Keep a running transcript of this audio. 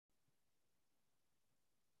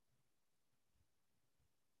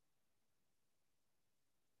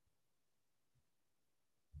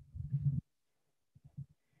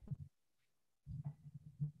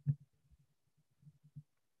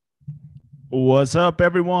What's up,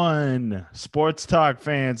 everyone? Sports Talk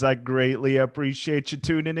fans, I greatly appreciate you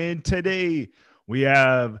tuning in today. We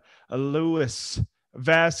have Luis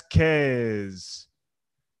Vasquez,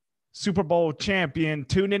 Super Bowl champion,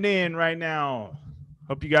 tuning in right now.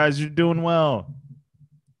 Hope you guys are doing well.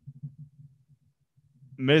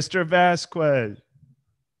 Mr.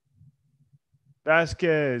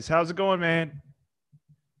 Vasquez, how's it going, man?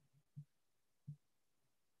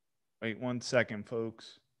 Wait 1 second,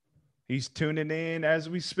 folks. He's tuning in as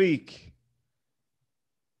we speak.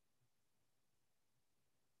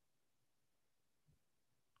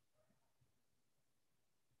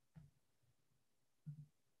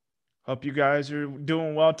 Hope you guys are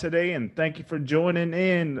doing well today, and thank you for joining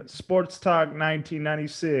in Sports Talk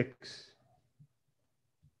 1996.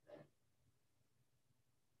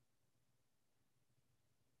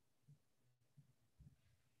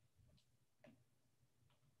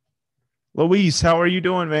 Luis, how are you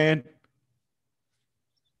doing, man?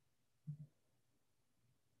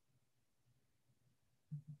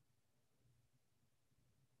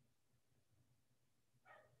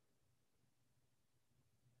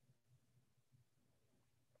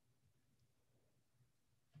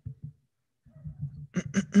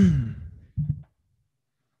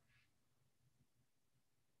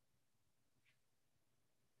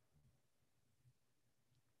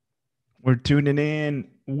 We're tuning in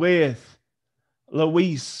with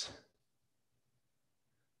Luis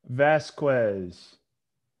Vasquez,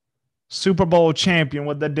 Super Bowl champion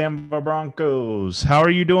with the Denver Broncos. How are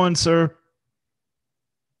you doing, sir?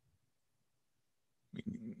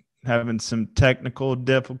 Having some technical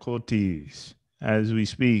difficulties as we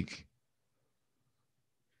speak.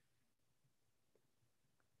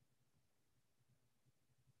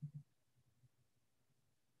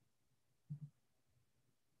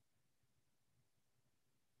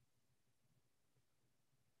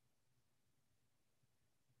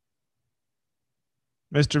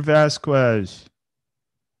 Mr. Vasquez,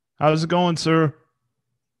 how's it going, sir?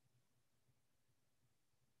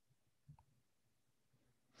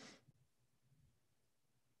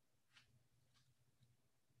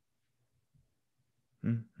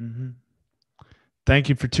 Mm-hmm. Thank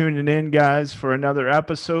you for tuning in, guys, for another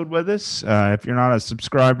episode with us. If you're not a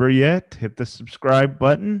subscriber yet, hit the subscribe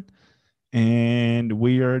button. And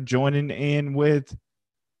we are joining in with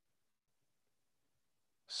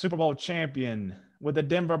Super Bowl champion with the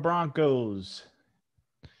Denver Broncos.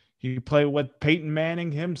 He played with Peyton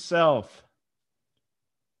Manning himself.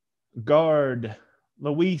 Guard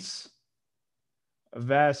Luis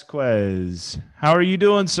Vasquez. How are you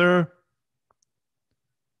doing, sir?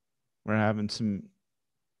 We're having some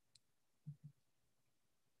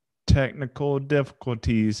technical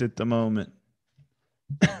difficulties at the moment.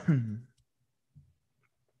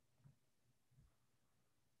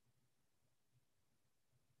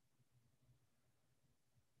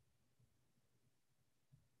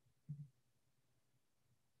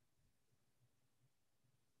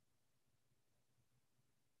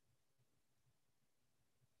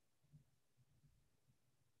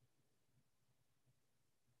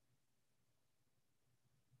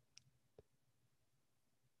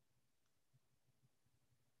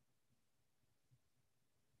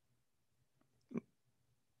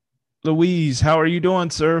 Louise, how are you doing,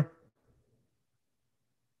 sir?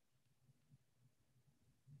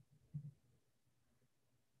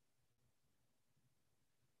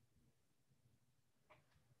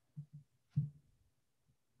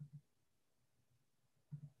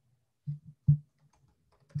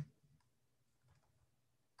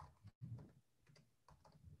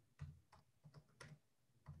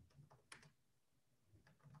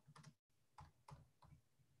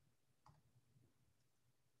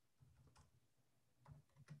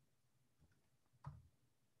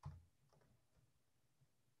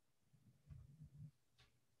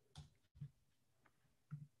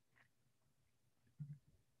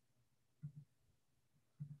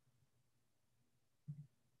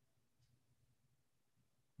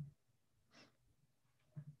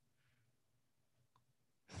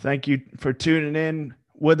 Thank you for tuning in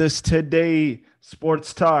with us today,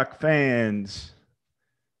 Sports Talk fans.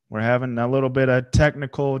 We're having a little bit of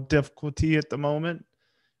technical difficulty at the moment,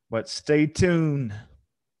 but stay tuned.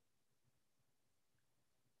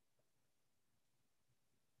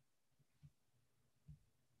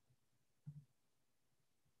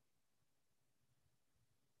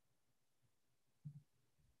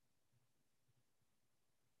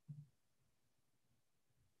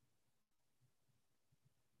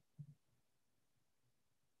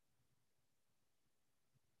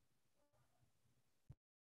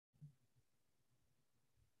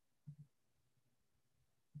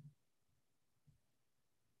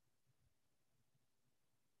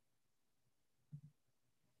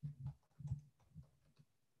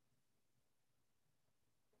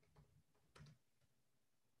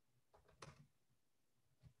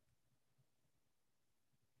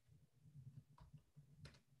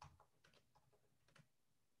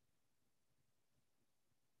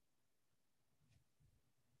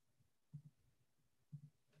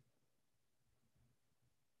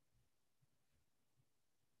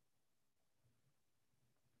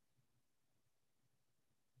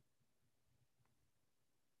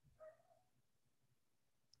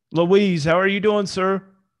 Louise, how are you doing, sir?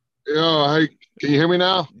 Yo, hey, can you hear me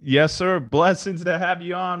now? Yes, sir. Blessings to have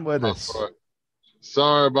you on with Oh, us. boy.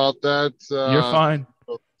 Sorry about that. You're fine.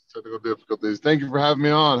 Technical difficulties. Thank you for having me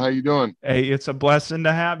on. How you doing? Hey, it's a blessing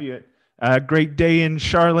to have you. Great day in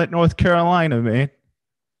Charlotte, North Carolina, man.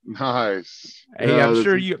 Nice. Hey, I'm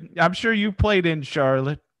Yeah, sure you played in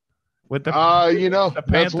Charlotte with uh, the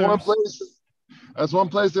that's one Panthers. place. That's one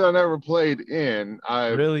place that I never played in.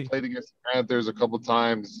 I've Really? played against the Panthers a couple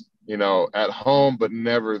times, at home, but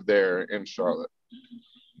never there in Charlotte.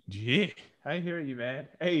 Gee, I hear you, man.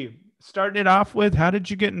 Hey, starting it off with, how did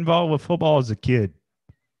you get involved with football as a kid?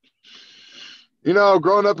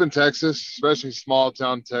 Growing up in Texas, especially small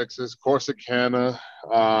town Texas, Corsicana,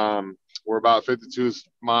 we're about 52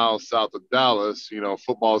 miles south of Dallas.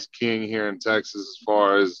 Football's king here in Texas as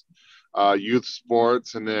far as youth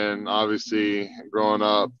sports. And then obviously growing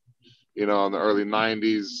up, in the early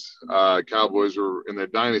 90s, Cowboys were in their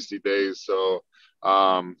dynasty days. So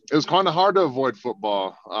it was kind of hard to avoid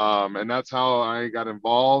football. And that's how I got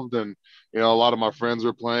involved. And, a lot of my friends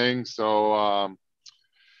were playing. So,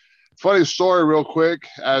 funny story, real quick.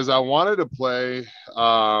 As I wanted to play,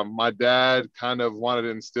 my dad kind of wanted to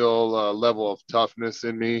instill a level of toughness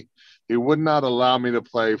in me. He would not allow me to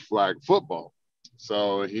play flag football.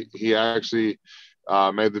 So he actually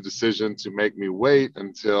made the decision to make me wait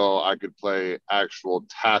until I could play actual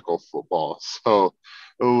tackle football. So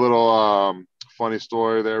a little funny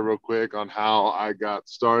story there, real quick, on how I got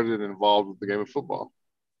started and involved with the game of football.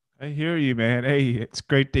 I hear you, man. Hey, it's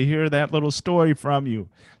great to hear that little story from you.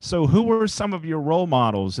 So, who were some of your role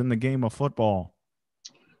models in the game of football?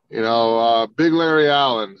 Big Larry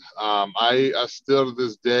Allen. I still to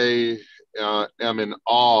this day am in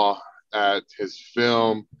awe at his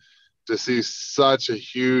film to see such a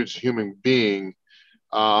huge human being.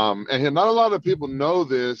 And not a lot of people know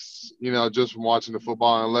this, just from watching the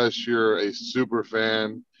football, unless you're a super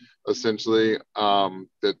fan, essentially,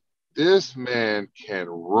 that this man can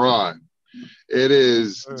run. It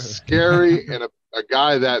is scary, and a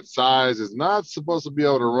guy that size is not supposed to be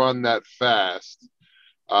able to run that fast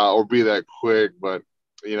or be that quick, but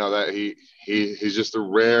that he's just a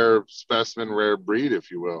rare specimen, rare breed, if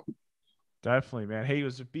you will. Definitely, man. He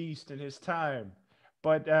was a beast in his time.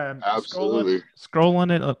 But Absolutely.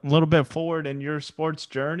 scrolling it a little bit forward in your sports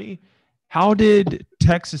journey, how did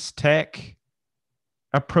Texas Tech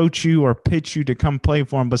approach you or pitch you to come play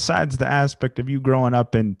for them? Besides the aspect of you growing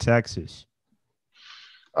up in Texas.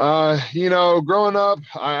 Growing up,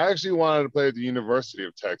 I actually wanted to play at the University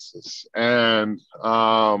of Texas, and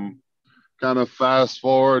kind of fast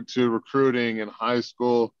forward to recruiting in high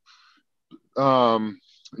school. Um,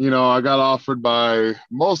 I got offered by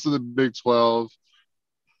most of the Big 12,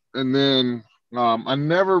 and then I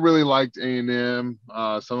never really liked A&M.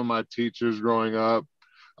 Some of my teachers growing up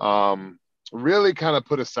um, really kind of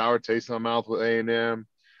put a sour taste in my mouth with A&M.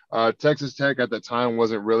 Texas Tech at the time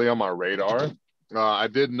wasn't really on my radar. I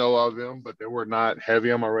did know of them, but they were not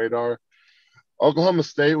heavy on my radar. Oklahoma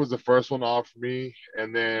State was the first one to offer me,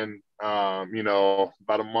 and then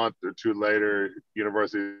about a month or two later,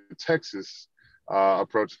 University of Texas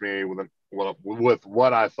approached me with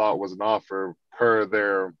what I thought was an offer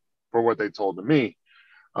for what they told to me.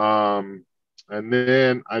 Um, and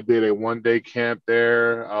then I did a 1 day camp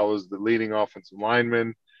there. I was the leading offensive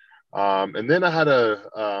lineman, and then I had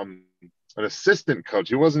an assistant coach.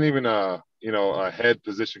 He wasn't even a head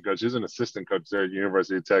position coach. He's an assistant coach there at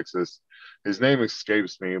University of Texas. His name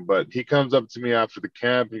escapes me, but he comes up to me after the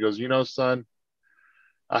camp. He goes, son,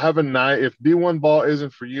 I have a nice, if D1 ball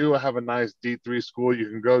isn't for you, I have a nice D3 school you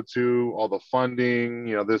can go to, all the funding,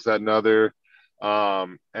 this, that, and other.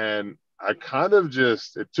 And I kind of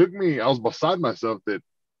I was beside myself that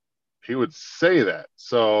he would say that.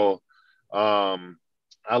 So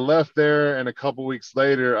I left there, and a couple weeks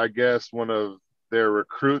later, I guess one of their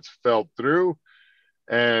recruits fell through,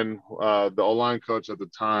 and the O-line coach at the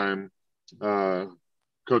time, uh,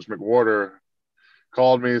 Coach McWhorter,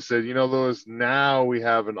 called me and said, Lewis, now we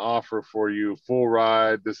have an offer for you, full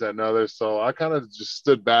ride, this, that, and other. So I kind of just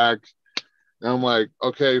stood back, and I'm like,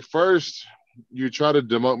 okay, first you try to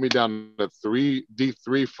demote me down to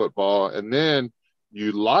D3 football, and then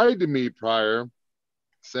you lied to me prior,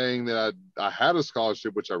 saying that I had a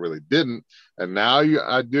scholarship, which I really didn't, and now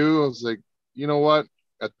I do. I was like, you know what?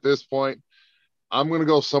 At this point, I'm going to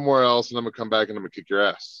go somewhere else, and I'm going to come back and I'm going to kick your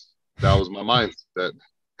ass. That was my mindset.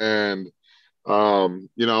 And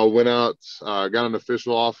went out, got an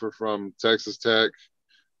official offer from Texas Tech.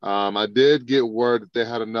 I did get word that they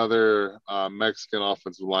had another Mexican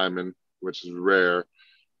offensive lineman, which is rare,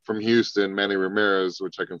 from Houston, Manny Ramirez,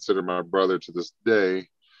 which I consider my brother to this day.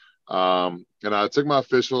 And I took my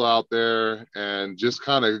official out there and just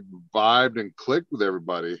kind of vibed and clicked with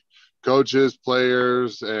everybody, coaches,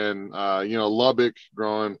 players, and Lubbock,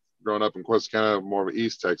 growing up in Corsicana, more of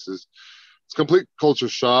East Texas. It's complete culture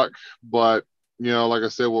shock, but like I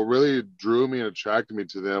said, what really drew me and attracted me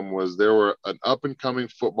to them was they were an up and coming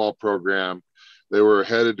football program. They were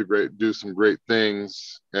headed to do some great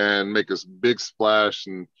things and make a big splash,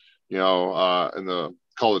 and in the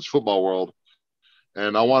college football world.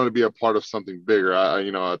 And I wanted to be a part of something bigger.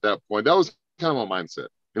 At that point, that was kind of my mindset.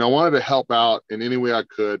 I wanted to help out in any way I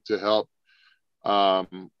could to help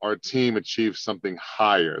our team achieve something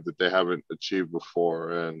higher that they haven't achieved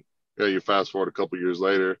before. And you fast forward a couple years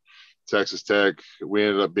later, Texas Tech, we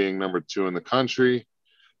ended up being number 2 in the country.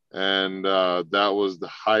 And that was the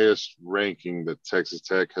highest ranking that Texas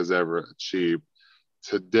Tech has ever achieved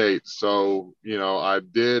to date. So, I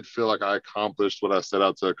did feel like I accomplished what I set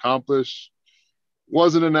out to accomplish.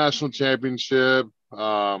 Wasn't a national championship.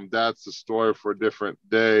 That's the story for a different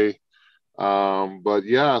day. But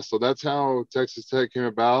yeah, so that's how Texas Tech came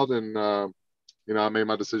about. And, I made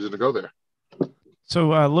my decision to go there. So,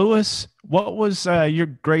 Lewis, what was your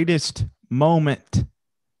greatest moment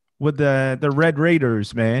with the Red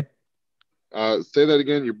Raiders, man? Say that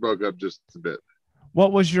again. You broke up just a bit.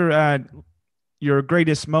 What was your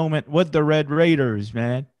greatest moment with the Red Raiders,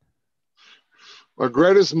 man? My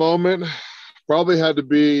greatest moment probably had to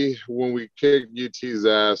be when we kicked UT's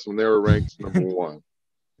ass when they were ranked number 1.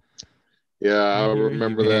 Yeah, I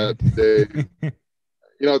remember that day.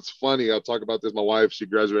 It's funny. I'll talk about this. My wife, she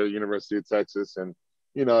graduated at the University of Texas, and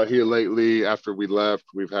here lately, after we left,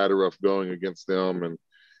 we've had a rough going against them, and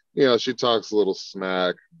she talks a little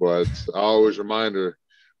smack, but I always remind her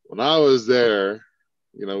when I was there,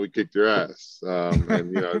 we kicked your ass,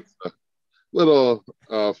 and it's a little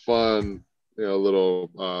fun,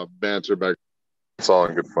 little banter back. It's all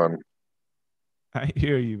in good fun. I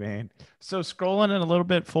hear you, man. So scrolling a little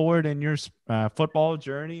bit forward in your football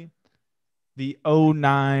journey, the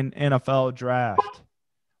 2009 NFL draft.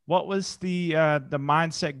 What was the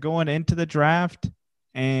mindset going into the draft?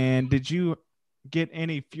 And did you get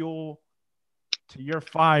any fuel to your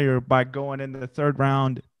fire by going in the 3rd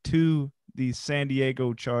round to the San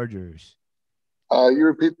Diego Chargers? You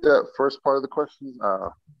repeat that first part of the question?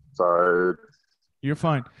 Sorry. You're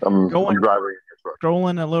fine. I'm driving.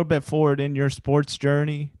 Scrolling a little bit forward in your sports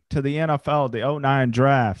journey to the NFL, the 2009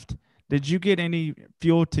 draft. Did you get any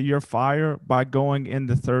fuel to your fire by going in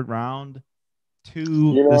the 3rd round to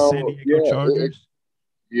the San Diego Chargers?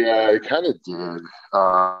 It kind of did.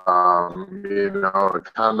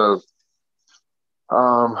 It kind of.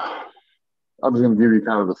 I'm just going to give you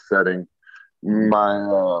kind of the setting.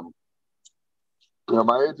 My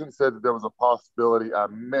agent said that there was a possibility I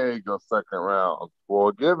may go 2nd round.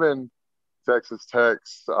 Well, given Texas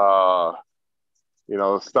Tech's, style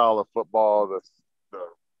of football, the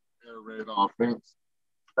air raid offense,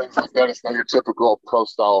 things like that. It's not your typical pro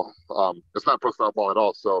style. It's not pro style ball at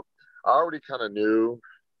all. So I already kind of knew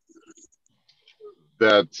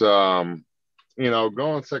that, going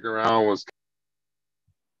 2nd round was.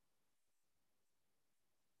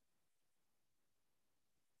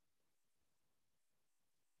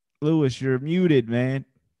 Lewis, you're muted, man.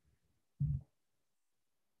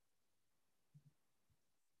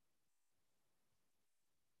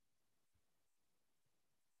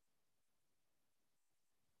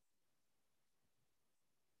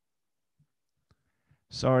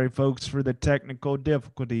 Sorry, folks, for the technical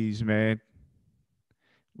difficulties, man.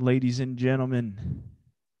 Ladies and gentlemen.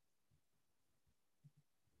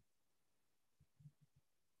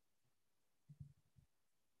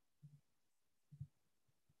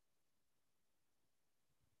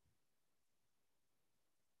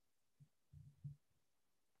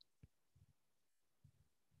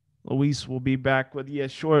 Luis will be back with you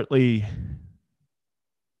shortly.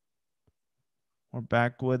 We're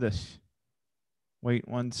back with us. Wait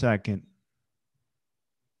 1 second.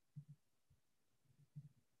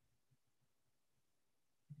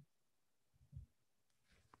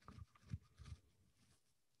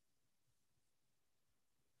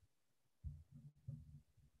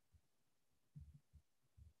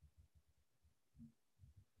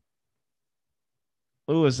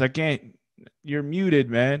 Lewis, I can't. You're muted,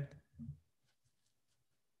 man.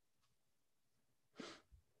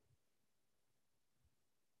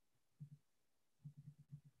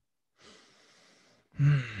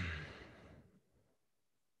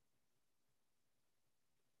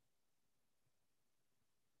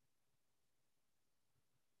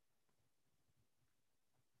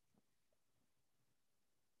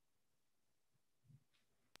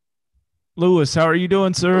 Lewis, how are you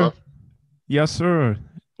doing, sir? Hello? Yes, sir.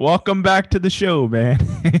 Welcome back to the show, man.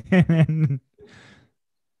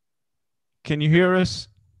 Can you hear us?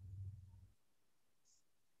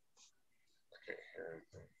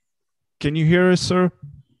 Can you hear us, sir?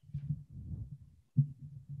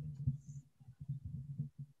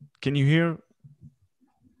 Can you hear?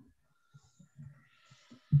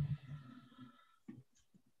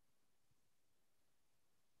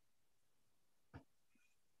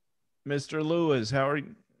 Mr. Lewis, how are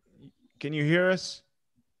you? Can you hear us?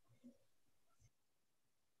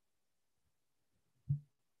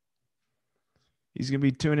 He's going to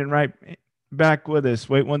be tuning right back with us.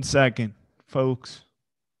 Wait 1 second, folks.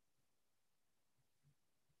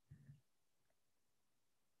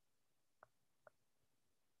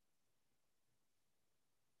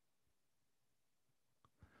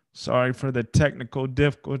 Sorry for the technical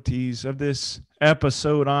difficulties of this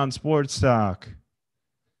episode on Sports Talk.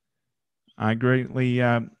 I greatly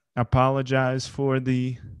apologize for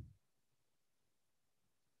the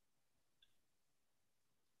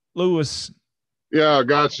Lewis. Yeah,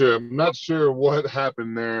 gotcha. I'm not sure what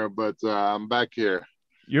happened there, but I'm back here.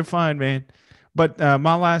 You're fine, man. But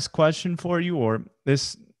my last question for you, or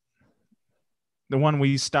the one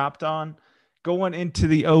we stopped on, going into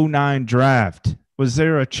the 09 draft, was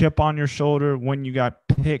there a chip on your shoulder when you got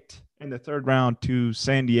picked in the third round to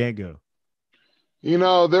San Diego?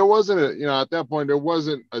 There wasn't at that point, there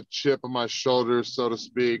wasn't a chip on my shoulder, so to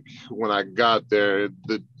speak, when I got there.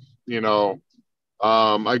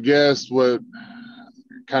 I guess what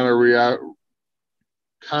kind of what's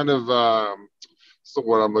the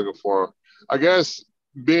word I'm looking for? I guess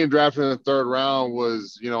being drafted in the third round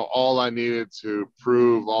was, all I needed to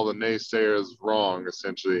prove all the naysayers wrong,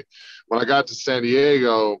 essentially. When I got to San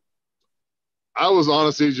Diego, I was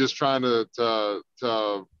honestly just trying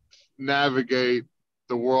to navigate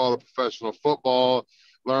the world of professional football,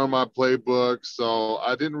 learn my playbook. So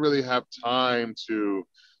I didn't really have time to,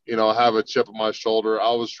 have a chip on my shoulder.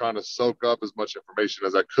 I was trying to soak up as much information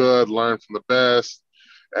as I could, learn from the best,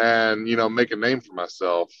 and, make a name for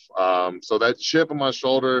myself. So that chip on my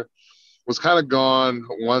shoulder was kind of gone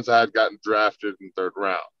once I had gotten drafted in the third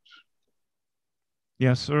round.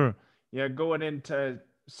 Yes, sir. Yeah, going into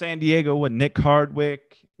San Diego with Nick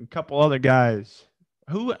Hardwick, and a couple other guys.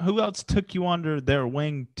 Who else took you under their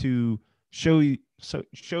wing to show you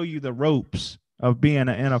the ropes of being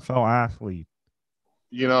an NFL athlete?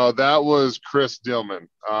 That was Chris Dillman.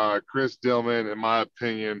 Chris Dillman, in my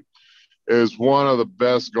opinion, is one of the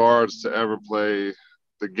best guards to ever play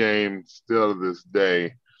the game still to this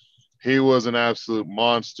day. He was an absolute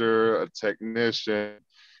monster, a technician,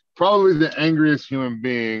 probably the angriest human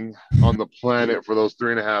being on the planet for those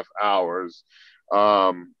 3.5 hours.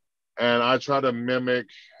 And I try to mimic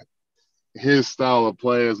his style of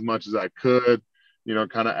play as much as I could,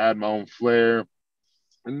 kind of add my own flair.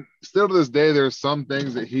 And still to this day, there's some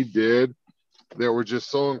things that he did that were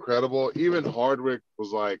just so incredible. Even Hardwick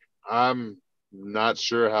was like, I'm not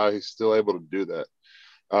sure how he's still able to do that.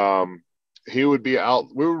 He would be out.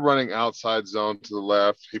 We were running outside zone to the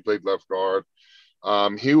left. He played left guard.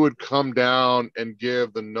 He would come down and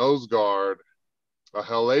give the nose guard a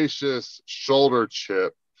hellacious shoulder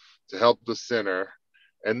chip to help the center,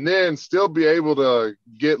 and then still be able to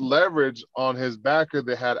get leverage on his backer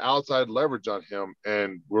that had outside leverage on him.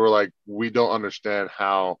 And we were like, we don't understand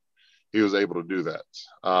how he was able to do that.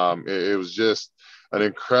 It was just an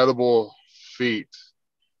incredible feat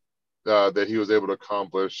that he was able to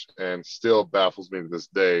accomplish, and still baffles me to this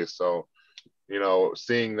day. So,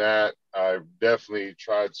 seeing that, I've definitely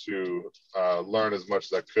tried to learn as much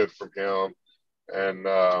as I could from him. And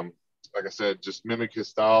like I said, just mimic his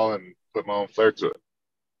style and put my own flair to it.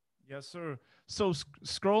 Yes, sir. So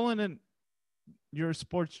scrolling in your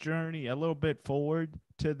sports journey a little bit forward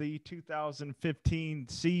to the 2015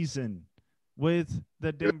 season with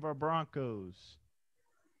the Denver Broncos.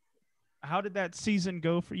 How did that season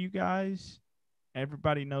go for you guys?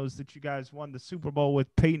 Everybody knows that you guys won the Super Bowl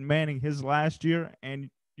with Peyton Manning his last year and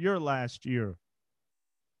your last year.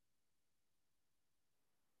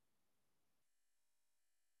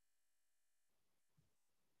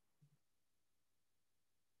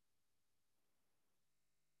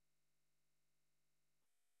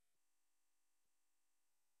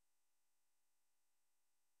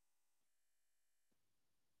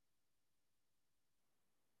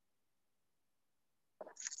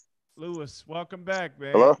 Lewis, welcome back,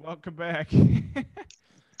 man. Hello? Welcome back.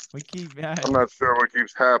 We keep I'm not sure what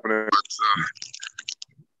keeps happening.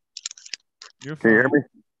 You're Can you hear fine. me?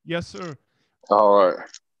 Yes, sir. All right.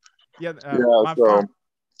 Yeah. Go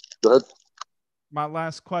ahead. My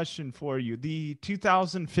last question for you: the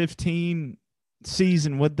 2015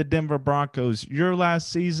 season with the Denver Broncos, your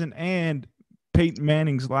last season and Peyton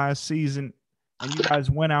Manning's last season, and you guys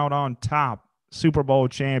went out on top, Super Bowl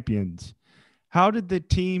champions. How did the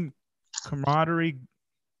team camaraderie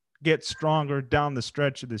get stronger down the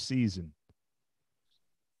stretch of the season?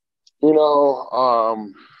 You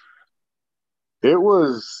know, it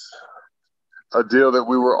was a deal that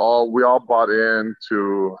we all bought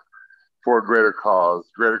into for a greater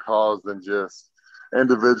cause than just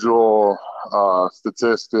individual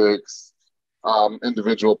statistics,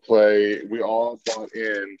 individual play. We all bought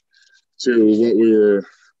in to what we were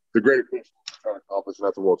the greater picture we were trying to accomplish, and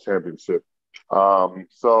that's the world championship.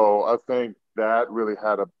 So I think that really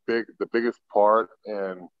had the biggest part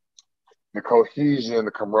in the cohesion,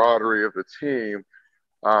 the camaraderie of the team.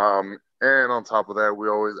 And on top of that, we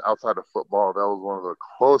always, outside of football, that was one of the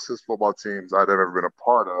closest football teams I'd ever been a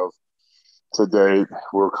part of to date.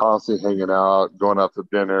 We were constantly hanging out, going out to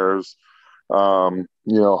dinners, hung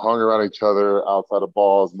around each other outside of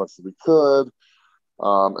ball as much as we could.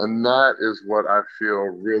 And that is what I feel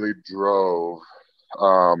really drove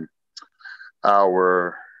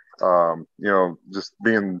our, just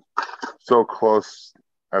being so close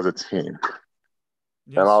as a team.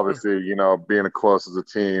 Yes, and sir. obviously, being close as a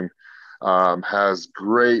team has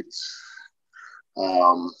great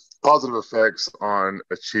positive effects on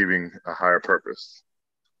achieving a higher purpose.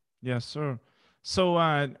 Yes, sir. So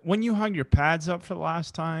when you hung your pads up for the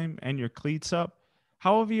last time and your cleats up,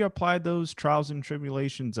 how have you applied those trials and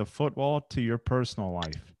tribulations of football to your personal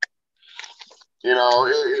life?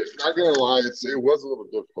 Not gonna lie, it was a little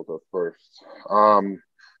difficult at first.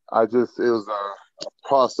 It was a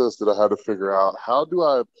process that I had to figure out. How do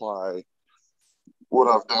I apply what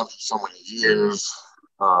I've done for so many years,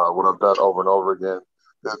 what I've done over and over again?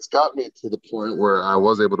 That's got me to the point where I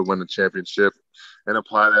was able to win the championship and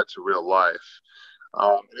apply that to real life.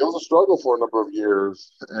 It was a struggle for a number of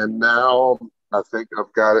years, and now I think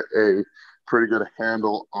I've got a pretty good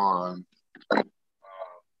handle on how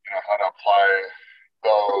to apply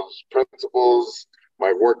those principles,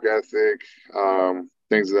 my work ethic,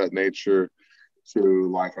 things of that nature to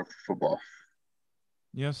life after football.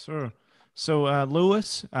 Yes, sir. So,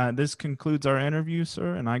 Lewis, this concludes our interview,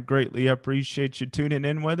 sir, and I greatly appreciate you tuning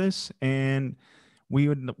in with us. And we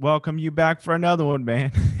would welcome you back for another one,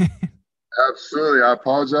 man. Absolutely. I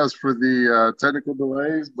apologize for the technical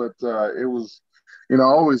delays, but it was, I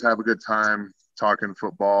always have a good time talking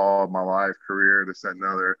football, my life, career, this, that, and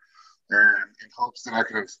other, and in hopes that I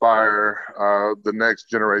can inspire the next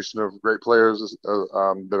generation of great players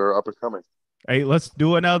that are up and coming. Hey, let's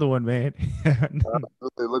do another one, man.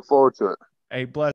 They look forward to it. Hey, bless.